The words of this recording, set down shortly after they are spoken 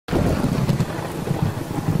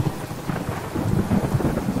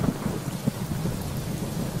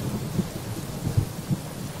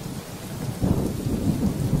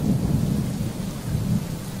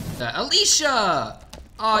Alicia!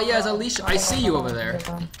 Oh yes, Alicia. I see you over there.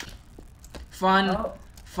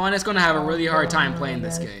 Fun is gonna have a really hard time playing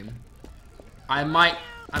this game. I might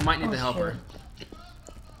need to help her.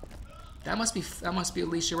 That must be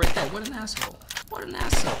Alicia right there. What an asshole. What an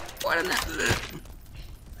asshole. What an asshole.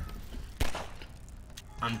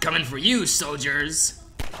 I'm coming for you, soldiers.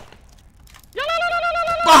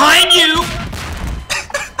 Behind you!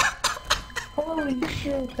 Holy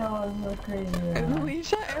shit, that was so crazy. Is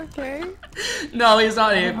Alicia okay? No, he's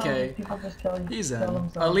not AFK. People just kill He's in.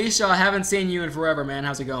 themselves. Alicia, I haven't seen you in forever, man.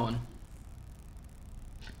 How's it going?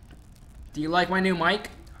 Do you like my new mic?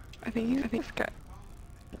 I think it's good.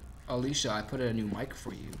 Alicia, I put a new mic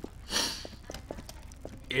for you.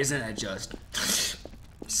 Isn't it just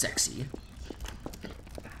sexy?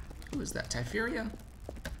 Who is that? Typheria?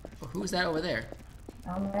 Oh, who is that over there?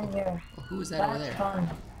 I'm right here. Oh, who is that over there? Fun.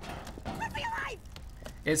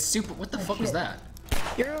 It's super. What the fuck is that?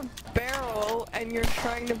 You're a barrel and you're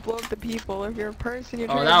trying to blow up the people. If you're a person, you're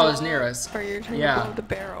trying Oh, that to was blow near up, us. or you're trying Yeah. to blow up the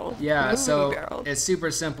barrel. Yeah, The so movie barrels. it's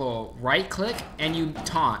super simple. Right click and you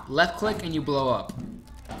taunt. Left click and you blow up.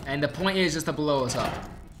 And the point is just to blow us up.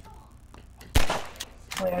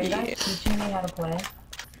 Wait, are you guys teaching me how to play?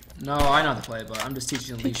 No, I know how to play, but I'm just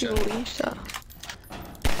teaching Teaching Alicia. Alicia.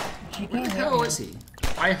 She Where can't the hear hell me. is he?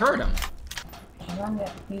 I heard him.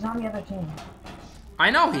 He's on the other team. I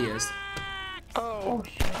know he is. Oh, Oh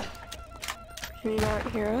shit. can you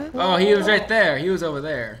not hear us? Oh, he was right there. He was over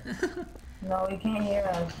there. No, he can't hear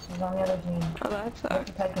us. He's on the other team. Oh, that You have sucks.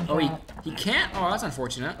 to type in Oh, chat. he can't? Oh, that's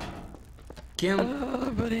unfortunate. Kim. Oh,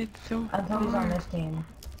 but it's so Until he's on hard. this team.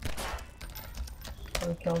 So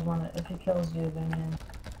he kills one. If he kills you, then yeah.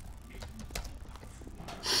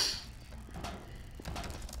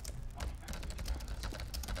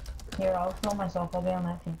 Here, I'll kill myself. I'll be on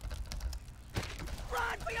that team.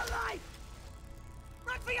 Run for your life!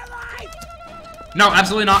 Run for your life! No,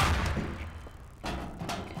 absolutely not.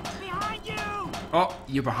 Behind you! Oh,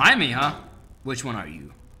 you're behind me, huh? Which one are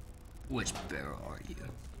you? Which barrel are you?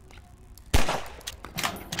 Run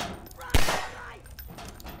for your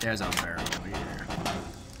life! There's a barrel over here.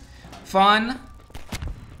 Fun.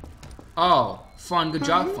 Oh, fun. Good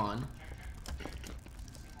job, fun.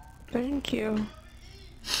 Thank you.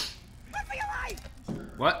 Run for your life!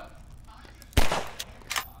 What?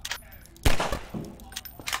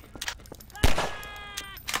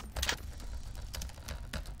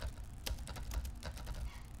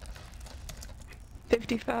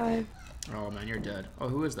 $55. Oh man, you're dead. Oh,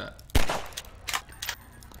 who is that?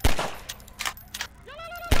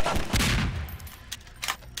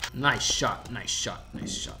 Nice shot, nice shot,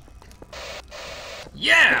 nice shot.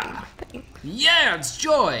 Yeah! Yeah, it's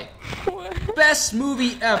Joy! What? Best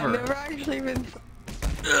movie I've ever! never actually been.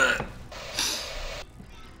 Ugh.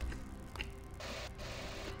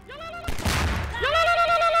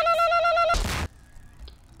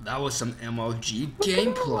 That was some MLG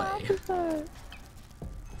gameplay.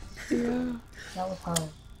 Yeah. That was hard.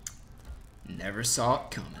 Never saw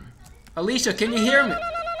it coming. Alicia, can you hear me?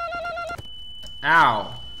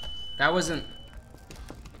 Ow. That wasn't...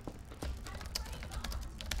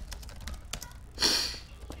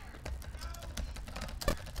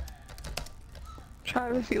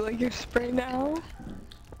 Travis, you like your spray now?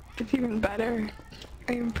 It's even better.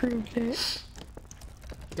 I improved it.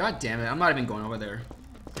 God damn it, I'm not even going over there.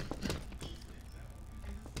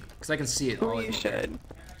 Because I can see it all the Oh, way you up here. should.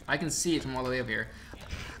 I can see it from all the way up here.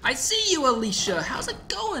 I see you, Alicia! How's it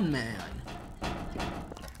going, man?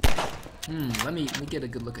 Let me get a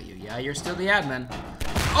good look at you. Yeah, you're still the admin.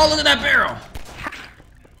 Oh, look at that barrel!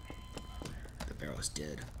 The barrel's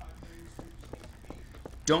dead.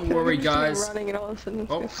 Don't worry, I'm just guys. Running and all of a sudden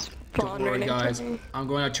it's Oh, just don't spawned worry, right into guys. me. I'm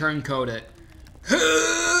going to turncoat it.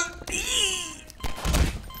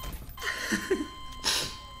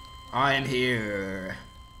 I am here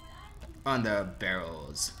on the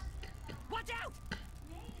barrels. Watch out!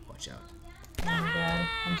 Watch out. Oh my god,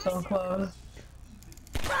 I'm so close.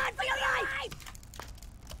 Run for your life!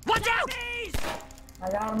 Watch out! Please!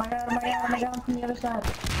 I got him, I got him, I got him, I got him from the other side.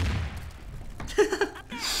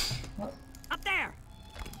 Up there!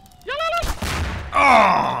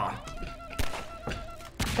 Oh!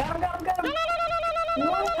 Got him, got him, got him!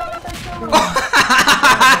 What? How did I kill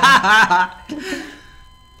him?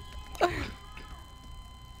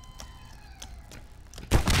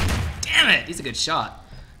 Damn it! He's a good shot.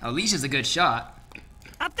 Alicia's a good shot.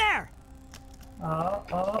 Up there!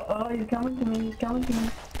 Oh, he's coming to me, he's coming to me.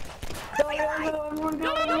 Go, everyone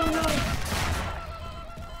go, everyone go!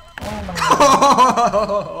 Oh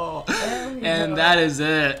my god. And that is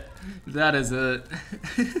it. That is it.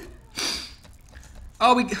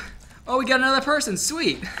 Oh, we got another person.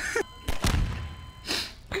 Sweet.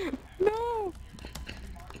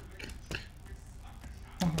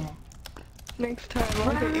 Next time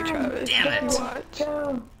I'll get you, Travis. Damn it. You watch.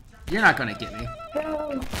 Go. You're not gonna get me.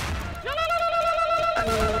 Go.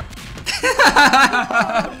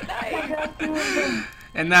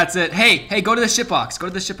 And that's it. Hey, go to the ship box. Go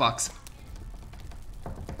to the ship box.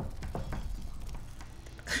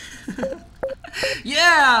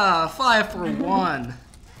 Yeah, 5 for 1.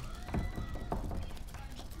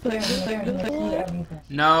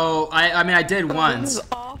 No, I mean I did This once, is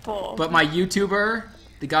awful. but my YouTuber,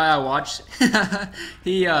 the guy I watched,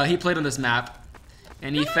 he played on this map,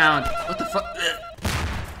 and he found what the fuck.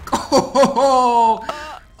 Oh,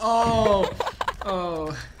 oh,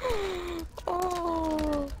 oh.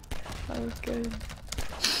 Oh, that was good.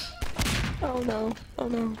 Oh no, oh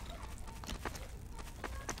no.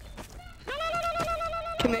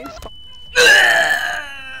 Can they spawn?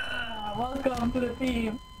 Welcome to the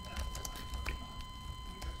team.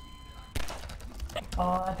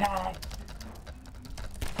 Oh, attack.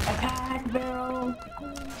 Attack, Barrel.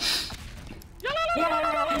 Yeah!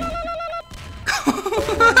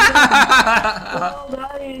 They're all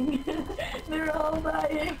dying. They're all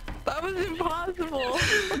dying. That was impossible.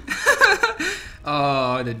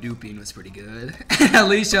 Oh, the duping was pretty good.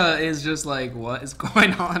 Alicia is just like, what is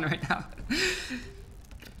going on right now?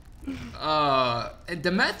 And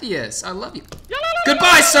Demethius, I love you.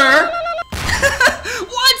 Goodbye, sir!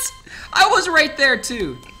 What? I was right there,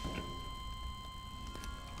 too.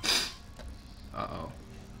 Uh-oh.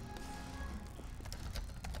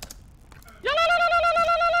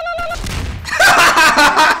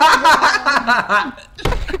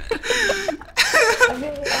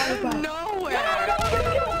 Nowhere.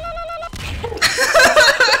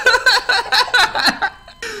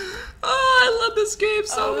 Oh, I love this game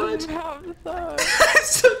so much. I'm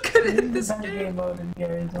so good at this game.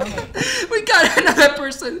 We got another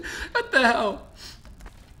person. What the hell?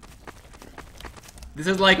 This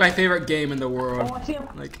is like my favorite game in the world.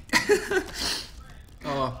 Like,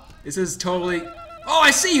 oh, this is totally. Oh,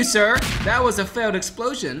 I see you, sir. That was a failed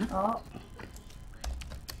explosion. Oh.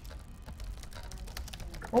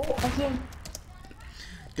 Oh, I see him.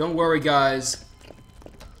 Don't worry, guys.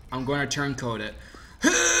 I'm going to turncoat it.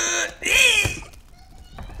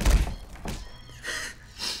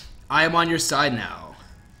 I am on your side now.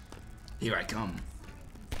 Here I come.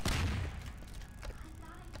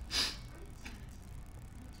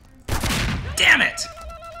 Damn it!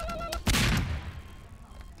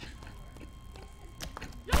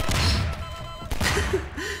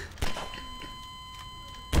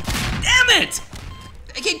 Damn it!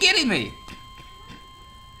 They keep getting me.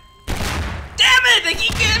 Damn it! They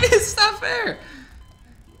keep getting me. It's not fair.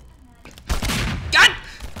 God!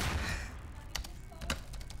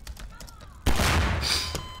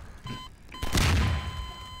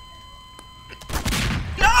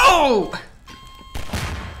 No!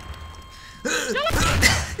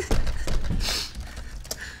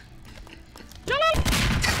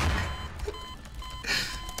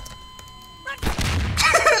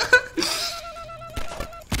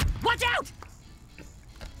 Watch out!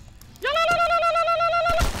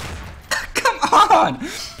 Come on!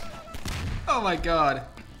 Oh my god.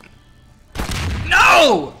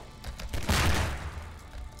 No!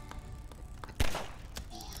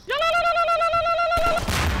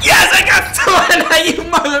 Yes, I got stolen! You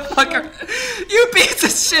motherfucker! You piece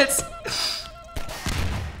of shit!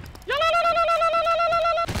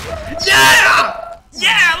 Yeah!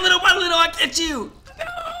 Yeah! Little by little, I get you!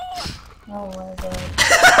 Oh my god.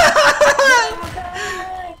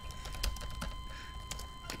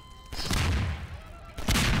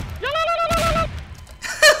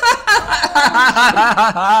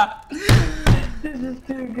 This is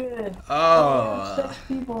too good. Oh. 6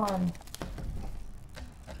 people on.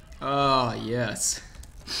 Oh, yes.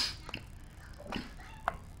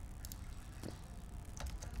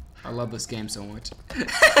 I love this game so much.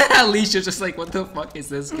 Alicia's just like, what the fuck is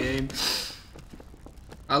this game?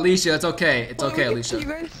 Alicia, it's okay. It's okay, Alicia. You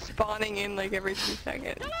guys spawning in like every 2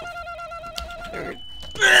 seconds.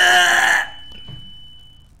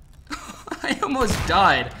 I almost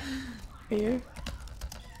died. Here.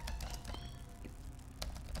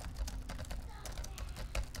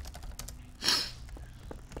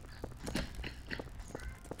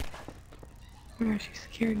 Oh my gosh, you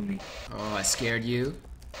scared me. Oh, I scared you?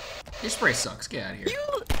 Your spray sucks. Get out of here.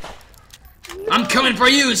 You... I'm coming for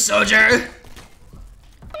you, soldier!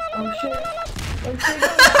 Oh shit. Oh shit.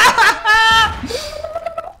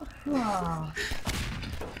 Oh.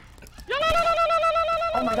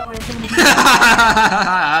 Oh my god, wait,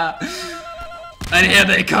 And here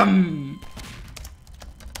they come!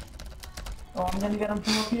 oh, I'm gonna get him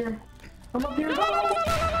from up here. From up here, go!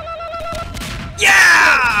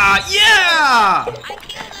 Yeah! Yeah! I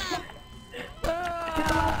killed him.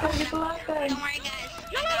 Get the last guy. Don't worry, guys. I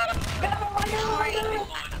got him. Don't worry. We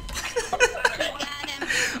got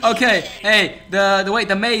him. Okay, hey,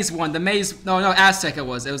 the maze one, no, Aztec it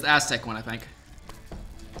was the Aztec one, I think.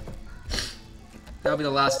 That'll be the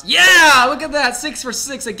last. Yeah, look at that, 6 for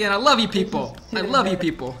 6 again. I love you people. I love you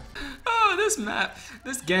people. Oh,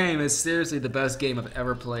 this game is seriously the best game I've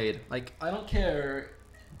ever played. Like, I don't care.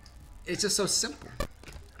 It's just so simple.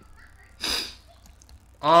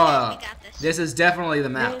 Oh, We got this. this is definitely the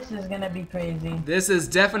map. This is gonna be crazy. This is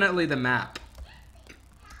definitely the map.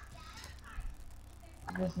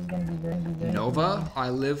 This is gonna be very Nova, I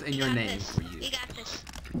live in We your got name this. for you. We got this.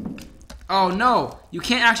 Oh no, you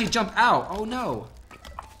can't actually jump out. Oh no.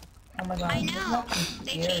 Oh my god. I this know. map is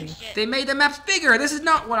They scary. changed it. They made the maps bigger. This is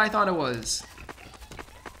not what I thought it was.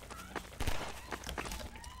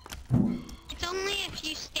 It's only if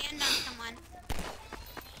you stand on someone.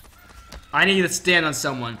 I need to stand on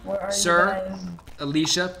someone. Where are Sir, you guys?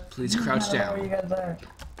 Alicia, please crouch I don't know where you down. guys are.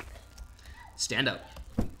 Stand up.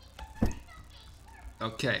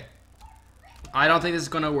 Okay. I don't think this is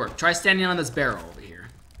gonna work. Try standing on this barrel over here.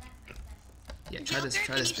 Yeah, try Joker, this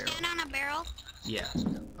can you barrel. stand on a barrel? Yeah.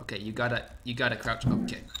 Okay, you gotta crouch.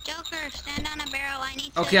 Okay. Joker, stand on a barrel. I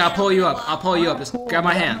need to Okay, I'll get pull over you the up. wall. I'll pull you up. Just Pool, grab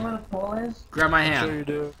my you know hand. where the pool is? Grab my Sure hand. you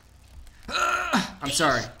do. I'm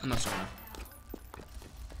sorry. I'm not sorry.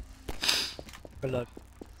 Good luck.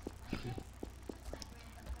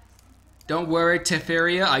 Don't worry,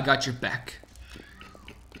 Teferia. I got your back.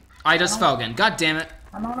 I just fell again. God damn it.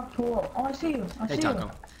 I'm on a pool. Oh, I see you. I Hey, see Taco.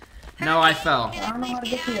 you. No, I fell. I don't know how to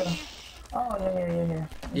get to you. Oh, yeah.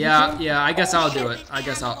 Yeah, yeah. I guess I'll do it. I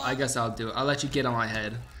guess I'll do it. I'll let you get on my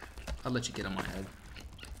head. I'll let you get on my head.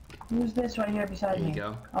 Who's this right here beside There me? you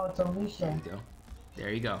go. Oh, it's Alicia. There you go.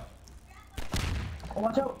 There you go. Oh,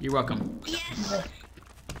 watch out. You're welcome. Yes.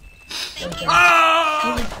 Okay.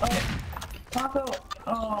 Oh! Oh, Taco.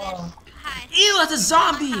 Oh. Hi. Ew, that's a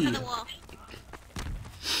On top zombie! of the wall.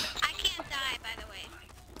 I can't die, by the way.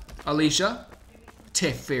 Alicia,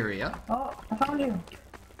 Teferia. Oh, I found you.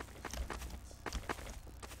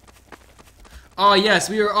 Oh yes,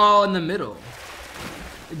 we were all in the middle.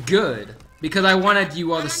 Good, because I wanted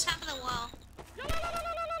you all I'm to. on top of the wall.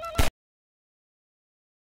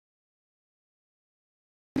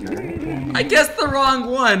 I guessed the wrong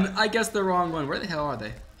one. I guessed the wrong one. Where the hell are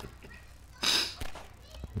they?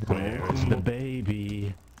 Where's the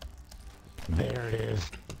baby? There it is.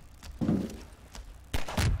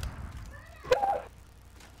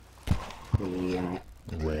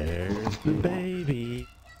 Where's the baby?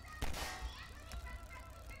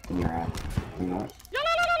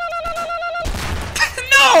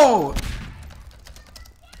 No!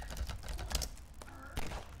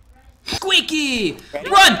 Squeaky!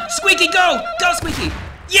 Run! Squeaky, go! Go, Squeaky!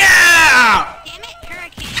 Yeah! Damn it,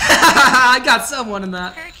 Hurricane. I got someone in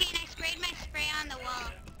that. Hurricane, I sprayed my spray on the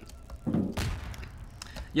wall.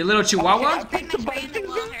 You little chihuahua? I sprayed my spray on the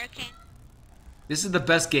wall, Hurricane. This is the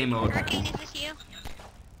best game mode. Hurricane, is this you?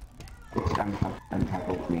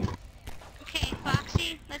 Okay,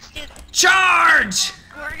 Foxy, let's do this. Charge!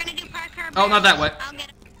 We're gonna do parkour. Oh, not that way. I'll get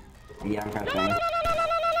it.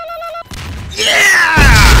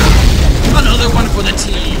 Yeah! Another one for the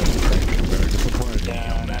team.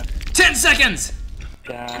 10 seconds!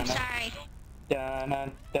 I'm sorry. Damn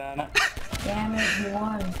it, you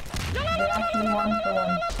won. You actually won for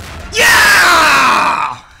once.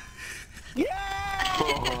 Yeah!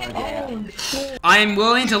 Oh, shit. I am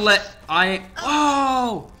willing to let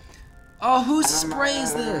Oh! Oh, whose spray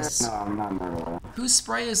is this? Whose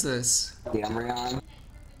spray is this?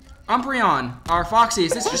 Umbreon, or Foxy,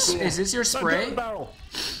 is this your spray?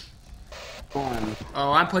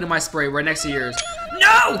 Oh, I'm putting my spray right next to yours.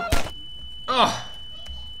 No! Oh,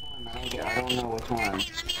 Hurricane, let me on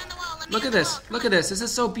the wall. Let me look on at the this. wall. Look at this. This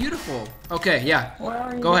is so beautiful. Okay, yeah. Where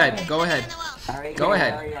are you Go ahead. guys? Go ahead. On the wall. Go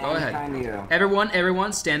ahead. Go ahead.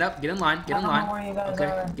 Everyone, stand up. Get in line. Get in I don't know where you line. guys Okay,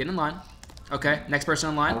 are. get in line. Okay, next person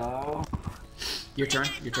in line. Your turn.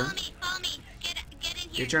 Guys, Your turn. Follow me. Get in here.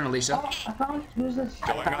 Your turn, Alicia. Oh, I found. Who's this?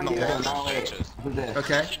 Going on the wall. Bitches.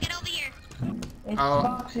 Okay. Alicia, get over here. It's Oh.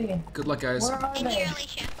 Foxy. Good luck, guys. Where are In here, they?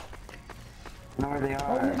 Alicia. Oh,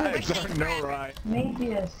 who's I this? don't know, right?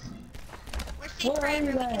 Matthias. We're safe Where are forever. you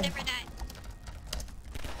We can guys? never die.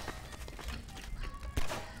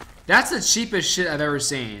 That's the cheapest shit I've ever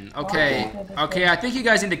seen. Okay. Okay, I think you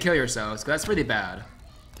guys need to kill yourselves, 'cause that's really bad.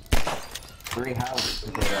 I think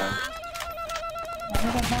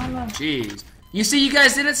I found them. Jeez. You see, you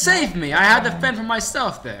guys didn't save me. I had to fend for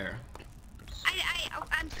myself there.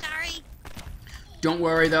 I'm sorry. Don't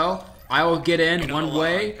worry, though. I will get in Going one in the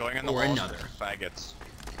way going in the or walls another. for faggots.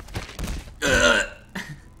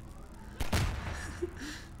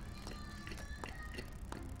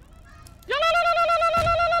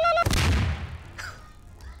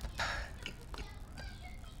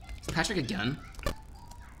 Is Patrick again? Look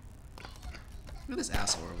at this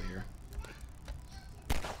asshole over here.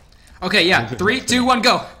 Okay, yeah. 3, 2, 1,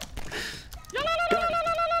 go.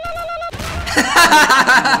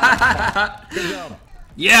 Good job.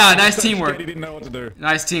 Yeah, nice He teamwork. didn't know what to do.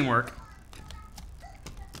 Nice teamwork.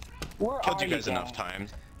 Where Killed are you guys gang? enough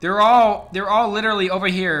times. They're all literally over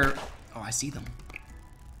here. Oh, I see them.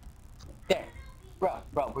 There. Bro,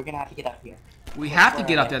 we're gonna have to get up here. We have to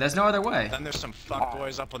get up there. There's no other way. Then there's some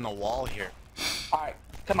fuckboys up on the wall here. Alright,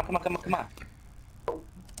 come on.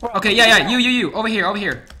 Bro, Okay, yeah. You. Over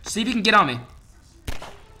here. See if you can get on me.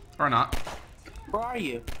 Or not. Where are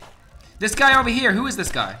you? This guy over here. Who is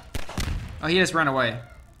this guy? Oh, he just ran away.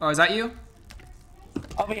 Oh, is that you?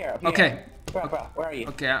 Over here. Okay. Bro, where are you?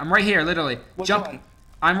 Okay, I'm right here, literally. Which Jump. one?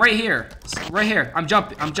 I'm right here. Right here. I'm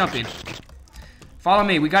jumping. Follow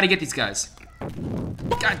me. We gotta get these guys.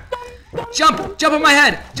 God. Jump! Jump on my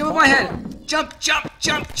head! Jump on my head! Jump!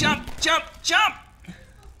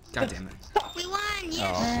 God damn it. We won,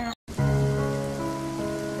 yes.